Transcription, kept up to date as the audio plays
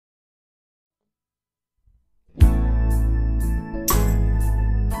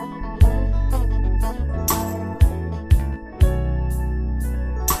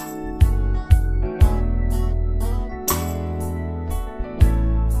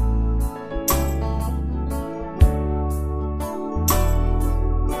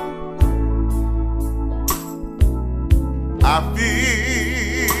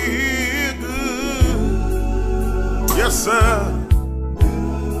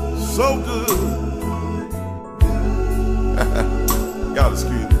so good. Y'all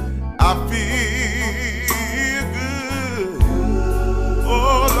excuse me. I feel good.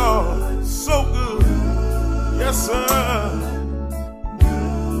 Oh Lord, so good. Yes, sir.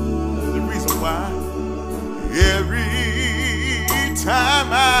 The reason why, every time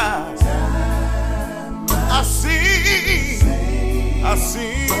I sing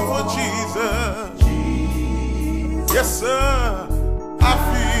for Jesus. Yes, sir. I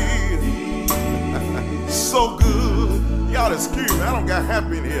feel so good. Y'all excuse me, I don't got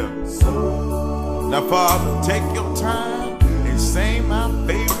happy in here. Now, Father, take your time and sing my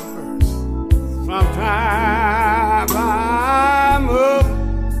favorite verse. Sometimes I'm up,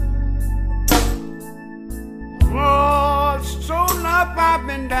 oh, so up, I've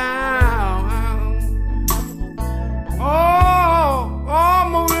been down. Oh,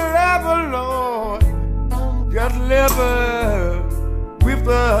 almost level, Lord, just level with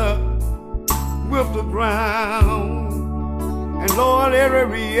the ground. And Lord,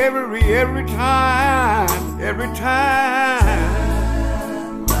 every time,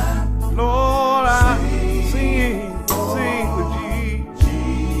 Lord, I sing with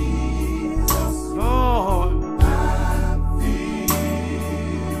Jesus. Lord,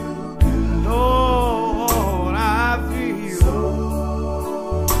 Lord, I feel.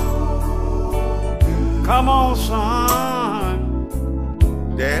 Come on, son.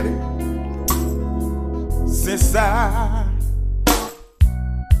 Daddy, since I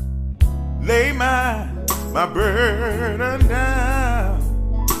lay my burden down,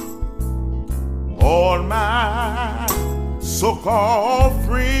 all my so-called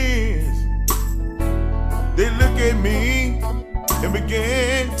friends, they look at me and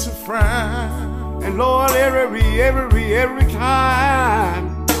begin to frown. And Lord, every time,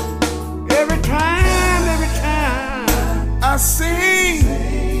 I sing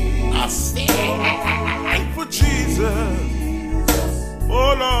for Jesus.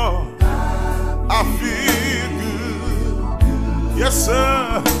 Oh Lord, I feel good. Yes,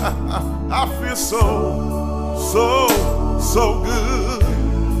 sir. I feel so good.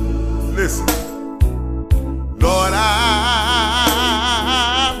 Listen, Lord, I'm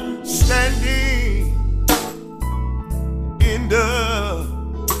standing in the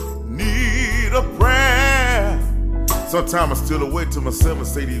need of prayer. Sometimes I still awake to myself and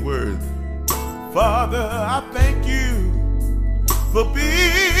say these words. Father, I thank you for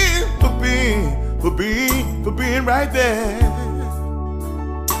being right there.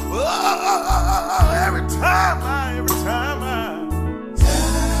 Oh, every time I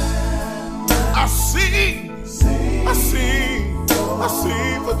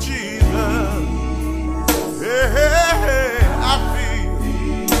sing for Jesus. Hey,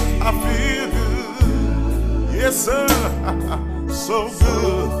 I feel good. Yes, sir. So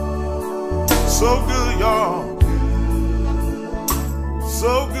good, y'all.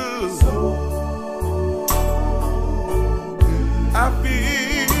 So good. I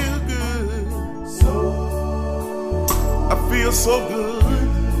feel good. I feel so good.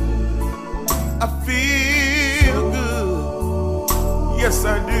 I feel good. Yes,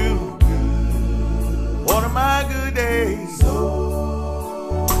 I do. One of my good days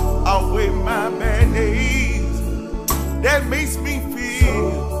outweigh my bad days. That makes me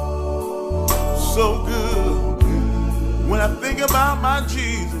feel so good. When I think about my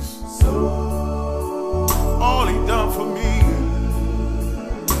Jesus, all he done for me,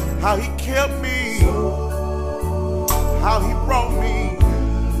 how he kept me, how he brought me,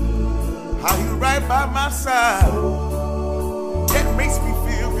 how he right by my side, that makes me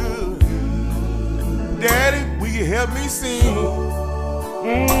feel good. Daddy, will you help me sing?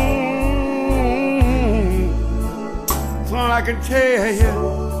 Son, I can tell you,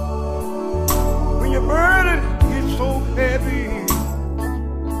 when your burden gets so heavy,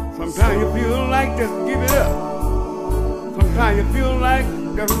 sometimes you feel like just give it up. Sometimes you feel like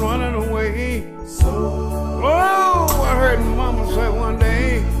just running away. Oh, I heard Mama say one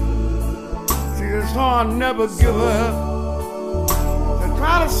day, see, the song never give up. So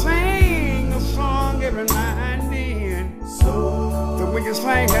try to sing a song every now and then. So when you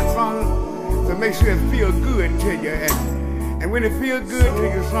sing that song, so make sure it feel good to you. And when it feels good to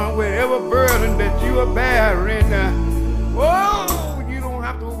you, son, whatever burden that you are bearing, whoa, you don't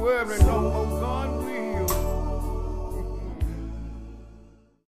have to worry no more. God